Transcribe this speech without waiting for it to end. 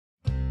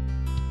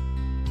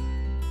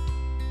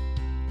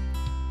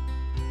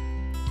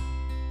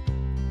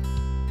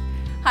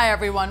Hi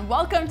everyone,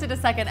 welcome to the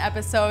second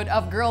episode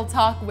of Girl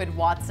Talk with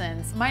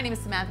Watsons. My name is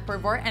Samantha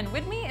Purvor and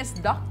with me is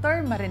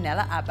Dr.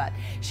 Marinella Abat.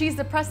 She's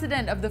the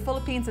president of the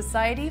Philippine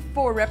Society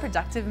for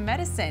Reproductive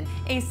Medicine,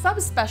 a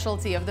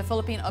subspecialty of the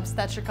Philippine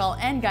Obstetrical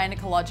and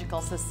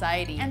Gynecological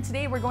Society. And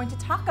today we're going to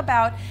talk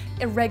about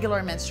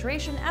irregular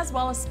menstruation as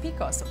well as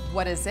PCOS.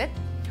 What is it?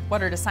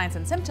 What are the signs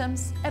and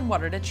symptoms? And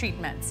what are the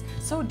treatments?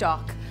 So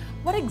Doc,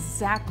 what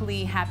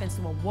exactly happens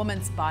to a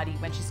woman's body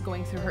when she's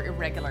going through her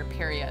irregular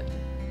period?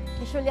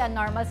 Usually, a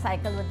normal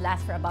cycle would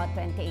last for about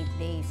 28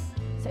 days.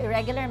 So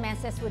irregular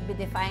menses would be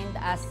defined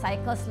as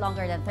cycles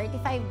longer than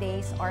 35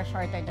 days or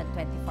shorter than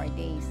 24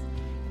 days.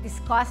 It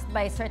is caused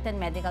by certain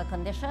medical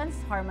conditions,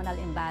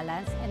 hormonal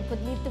imbalance, and could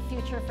lead to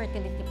future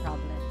fertility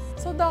problems.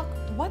 So Doc,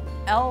 what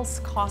else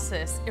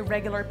causes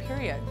irregular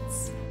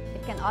periods?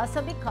 It can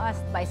also be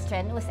caused by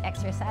strenuous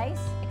exercise,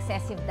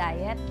 excessive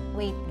diet,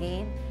 weight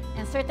gain,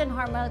 and certain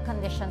hormonal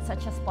conditions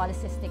such as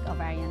Polycystic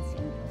Ovarian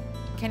Syndrome.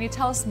 Can you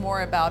tell us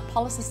more about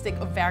Polycystic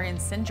Ovarian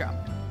Syndrome?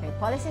 Okay,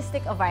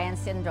 Polycystic Ovarian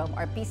Syndrome,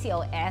 or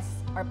PCOS,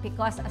 or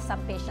PCOS as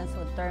some patients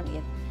would term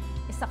it,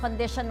 is a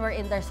condition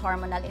wherein there's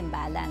hormonal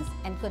imbalance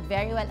and could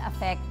very well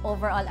affect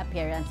overall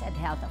appearance and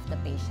health of the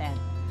patient.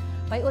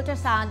 By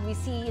ultrasound, we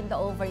see in the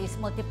ovaries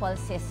multiple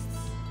cysts,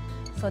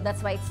 so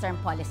that's why it's termed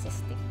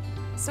polycystic.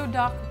 So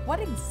Doc, what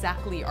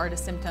exactly are the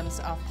symptoms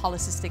of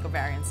Polycystic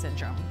Ovarian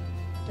Syndrome?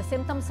 The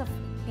symptoms of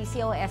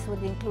PCOS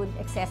would include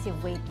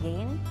excessive weight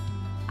gain,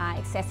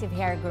 excessive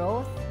hair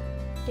growth,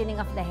 thinning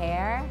of the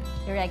hair,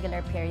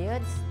 irregular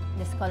periods,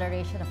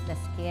 discoloration of the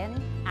skin,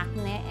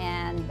 acne,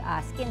 and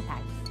skin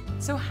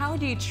tags. So how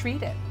do you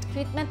treat it?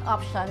 Treatment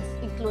options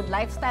include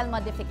lifestyle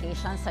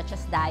modifications such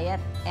as diet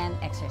and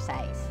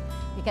exercise.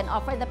 You can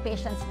offer the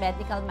patients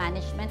medical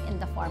management in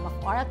the form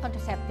of oral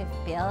contraceptive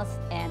pills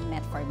and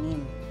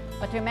metformin.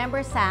 But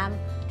remember, Sam,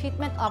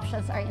 treatment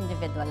options are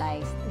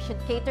individualized. We should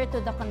cater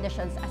to the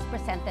conditions as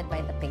presented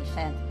by the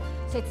patient.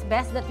 So it's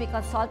best that we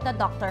consult the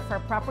doctor for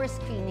proper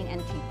screening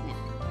and treatment.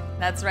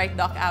 That's right,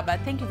 Doc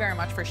Abat. Thank you very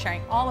much for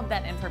sharing all of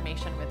that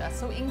information with us.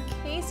 So in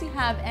case you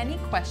have any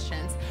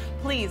questions,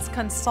 please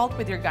consult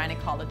with your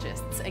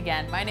gynecologists.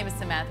 Again, my name is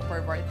Samantha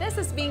Purvor. This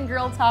has been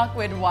Girl Talk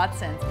with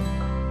Watsons.